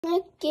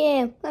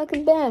Okay,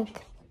 welcome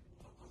back.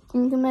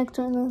 Welcome back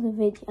to another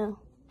video.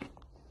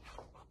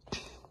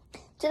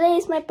 Today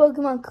is my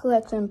Pokemon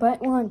collection, part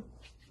 1.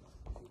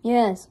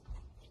 Yes.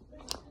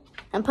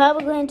 I'm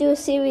probably going to do a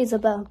series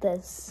about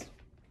this.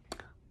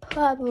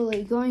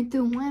 Probably going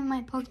through one of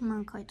my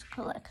Pokemon cards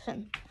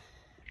collection.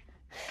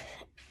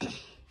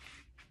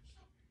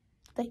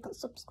 Like and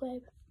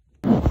subscribe.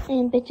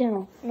 And the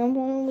channel. Number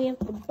 1, we have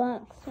the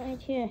box right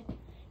here.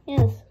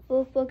 Yes,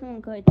 full of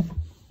Pokemon cards.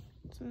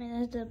 So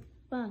there's the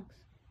box.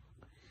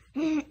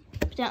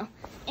 So,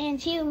 and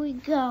here we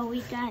go.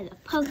 We got the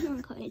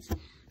Pokemon cards.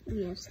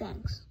 We have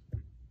stacks.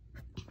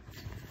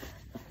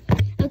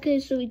 Okay,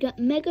 so we got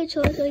Mega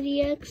Charizard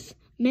EX,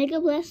 Mega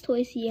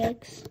Blastoise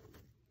EX,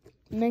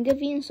 Mega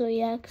Venusaur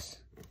EX,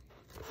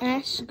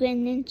 Ash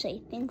Greninja,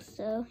 I think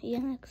so,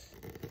 EX.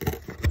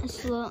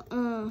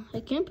 I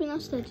can't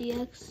pronounce that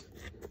GX.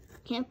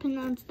 Can't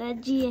pronounce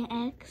that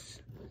GX.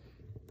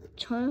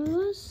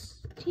 Charos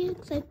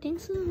GX, I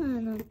think so. I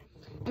don't know.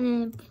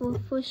 And then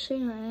for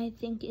sure, I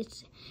think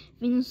it's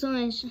Venusaur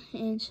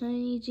and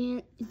Shiny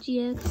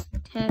GX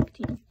tag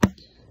team.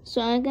 So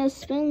I'm gonna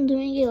spend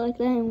doing it like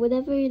that, and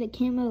whatever the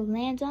camera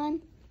lands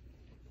on,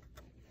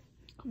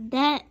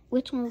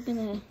 which one we're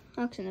gonna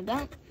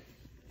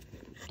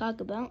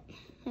talk about.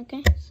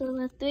 Okay, so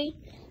let's 3,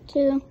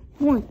 2,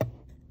 1.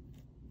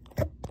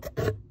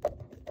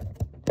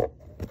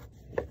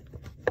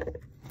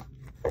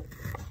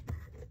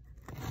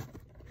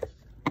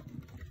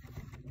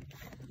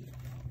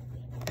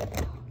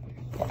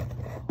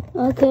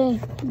 Okay,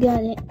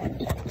 got it.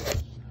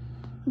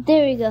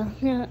 There we go.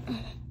 Now,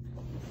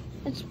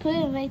 let's put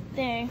it right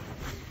there.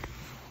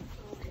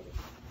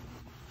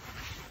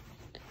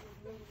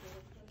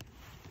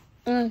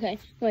 Okay,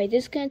 wait,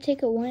 this is gonna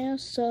take a while,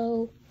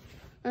 so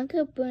I'm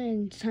gonna put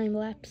in time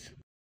lapse.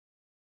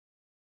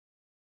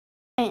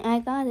 Okay, I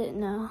got it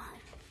now.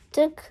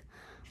 Took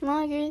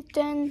longer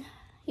than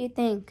you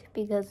think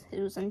because it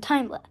was in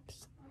time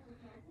lapse.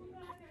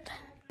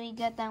 We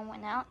got that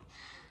one out.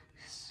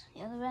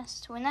 Yeah, the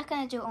rest, we're not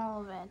gonna do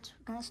all of it.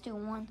 We're gonna do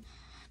one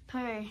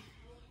per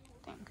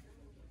thing.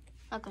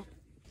 Okay.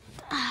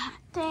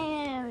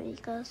 There we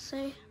go,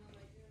 sir.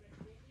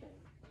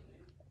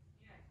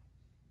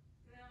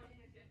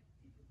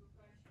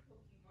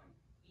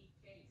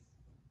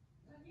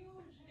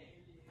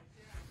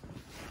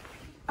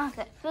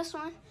 Okay, first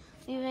one,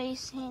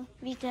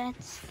 we got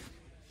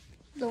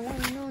the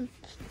one known,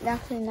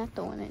 actually not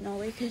the one I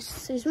know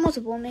because there's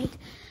multiple made.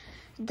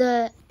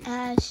 The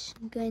Ash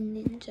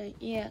Greninja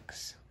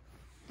EX.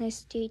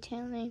 Nice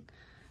detailing.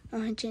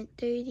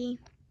 130.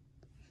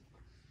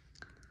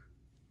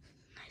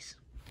 Nice.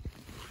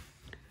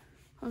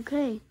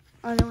 Okay.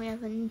 Oh, then we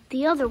have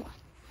the other one.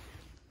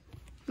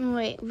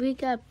 Wait, we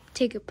got to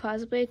take a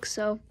pause break,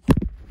 so.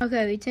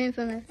 Okay, we turn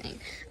from that thing.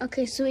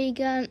 Okay, so we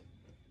got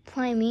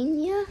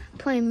Primelia,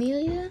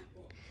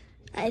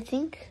 I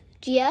think.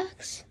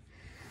 GX.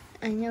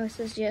 I know it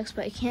says GX,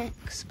 but I can't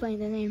explain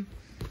the name.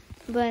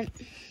 But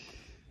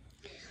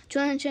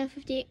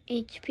 250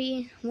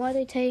 HP,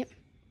 water type,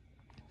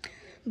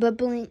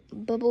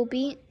 bubble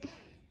beat,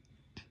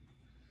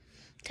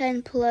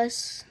 10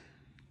 plus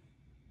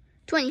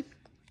 20,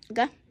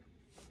 okay.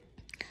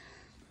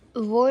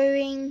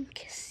 Roaring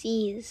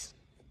Seas,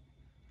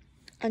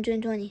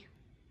 120,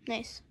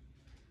 nice.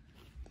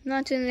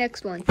 Now to the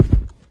next one.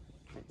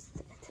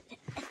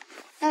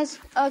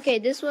 Okay,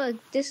 this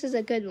is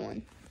a good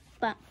one,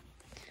 but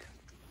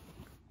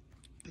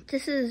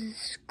this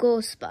is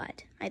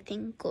Goldspot. I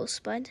think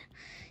Goldspot.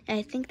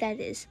 I think that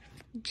is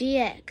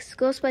GX.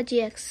 Goldspot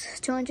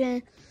GX.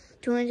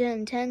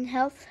 210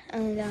 health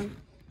and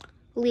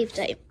leaf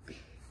type.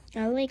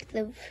 I like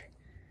the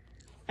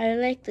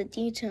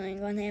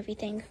detailing on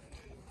everything.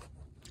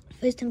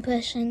 First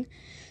impression,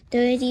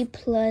 30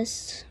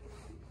 plus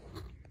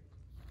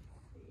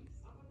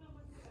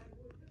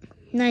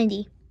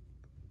 90.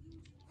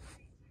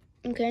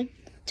 Okay.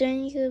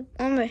 Then you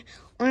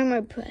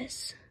armor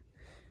press.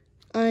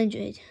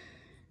 100.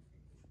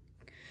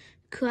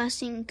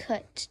 Crossing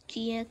cut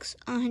GX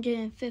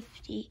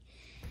 150.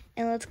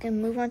 And let's go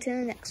move on to the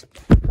next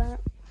one.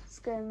 Let's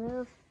go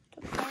move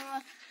the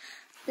camera.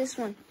 This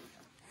one.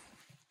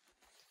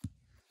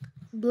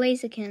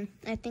 Blaziken.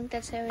 I think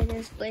that's how it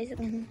is.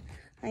 Blaziken.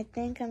 I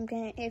think I'm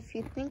gonna, if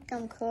you think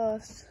I'm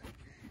close,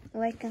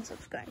 like and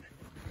subscribe.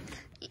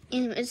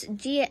 Anyways,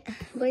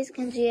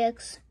 Blaziken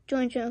GX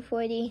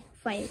 240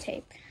 fire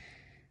type.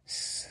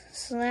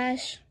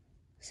 Slash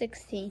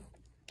 60.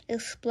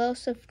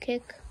 Explosive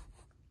kick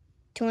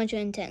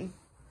 210.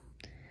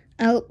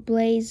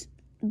 Blaze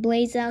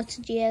out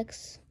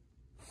GX.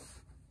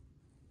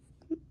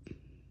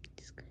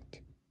 It's good.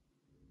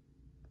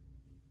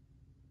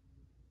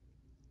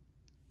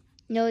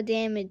 No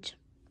damage,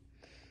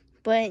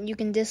 but you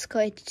can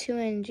discard 2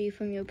 energy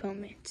from your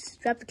opponents.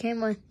 Drop the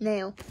camera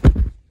now.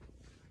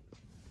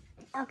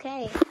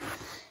 Okay,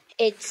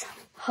 it's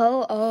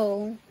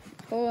Ho-Oh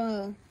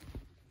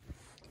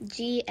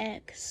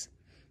GX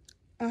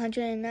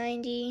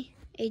 190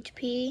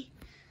 HP,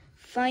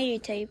 fire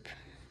type,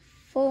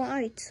 full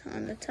art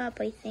on the top,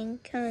 I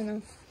think. I don't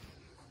know.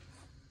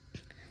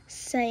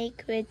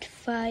 Sacred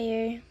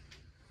Fire,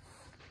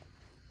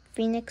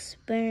 Phoenix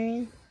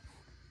Burn,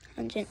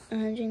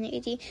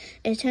 180,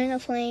 Eternal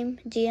Flame,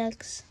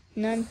 GX,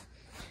 none.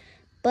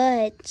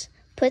 But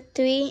put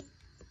three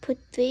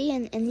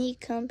in any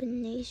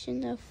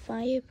combination of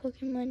fire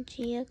Pokemon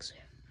GX.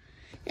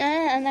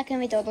 I'm not gonna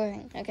read the whole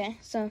thing, okay?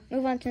 So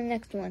move on to the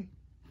next one.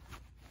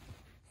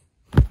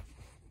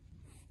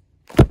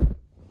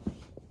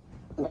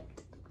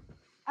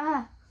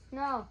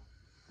 No.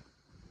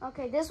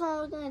 Okay, this one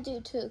we're gonna do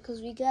too,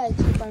 because we gotta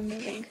keep on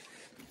moving.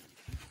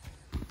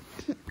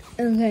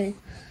 Okay,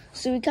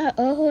 so we got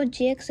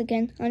GX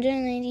again,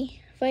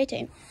 190, fire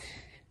type.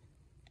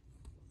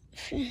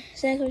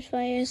 Sacred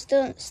Fire is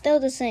still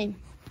the same.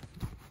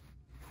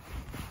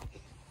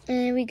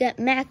 And we got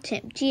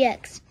Machamp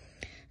GX,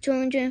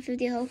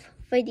 250 health,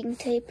 fighting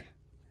type,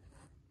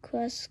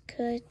 cross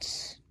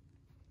cuts,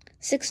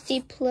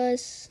 60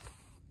 plus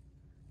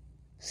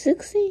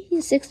 60?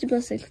 Yeah, 60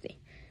 plus 60.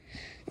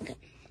 Okay.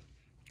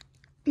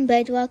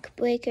 Bedrock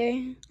Breaker,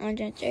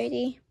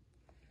 130.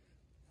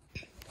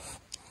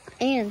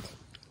 And,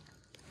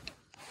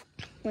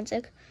 one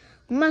sec,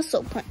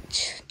 Muscle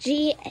Punch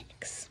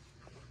GX,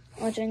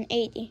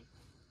 180.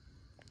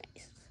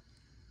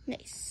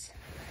 Nice.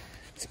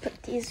 Let's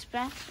put these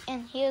back.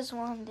 And here's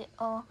one that,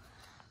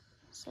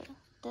 so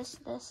this.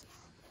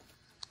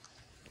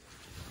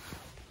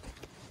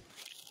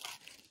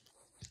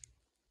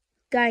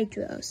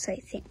 Gyros, I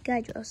think.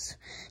 Gyros.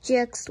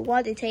 GX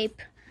Water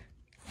Tape.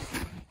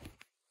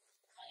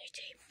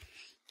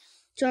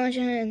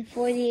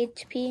 240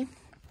 HP.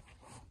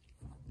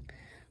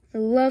 I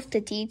love the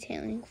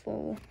detailing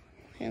for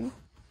him.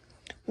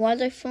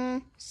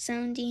 Waterfall,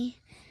 Soundy,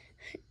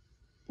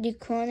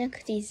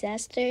 Dechronic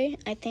Disaster,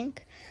 I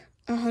think.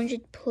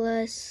 100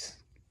 plus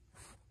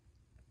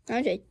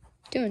 100,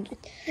 200.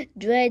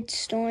 Dread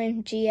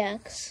Storm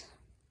GX.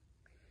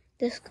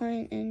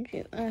 Discard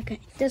Andrew. Okay,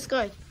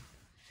 discard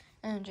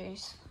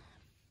Andrews.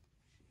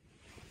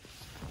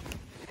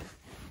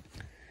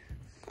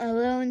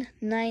 Alone,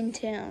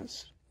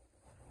 Ninetales.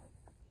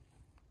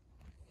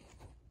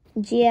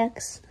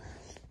 GX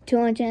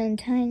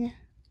 210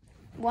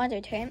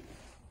 Water type.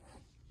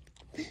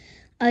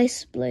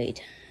 Ice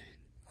Blade.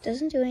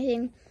 Doesn't do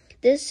anything.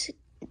 This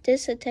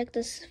attack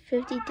does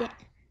 50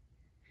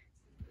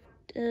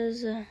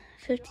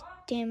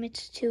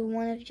 damage to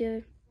one of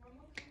your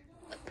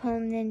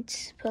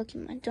opponent's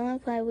Pokemon. Don't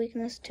apply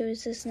weakness to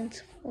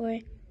resistance for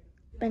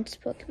bench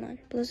Pokemon.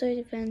 Blizzard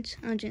Defense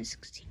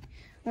 160.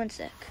 One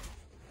sec.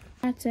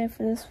 That's it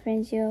for this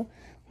video.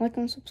 Like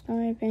and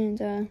subscribe, and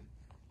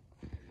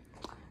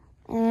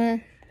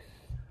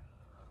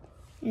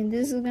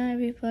this is gonna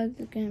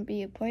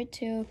be a part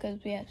 2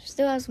 because we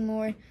still have some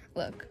more.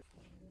 Look,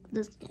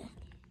 this guy.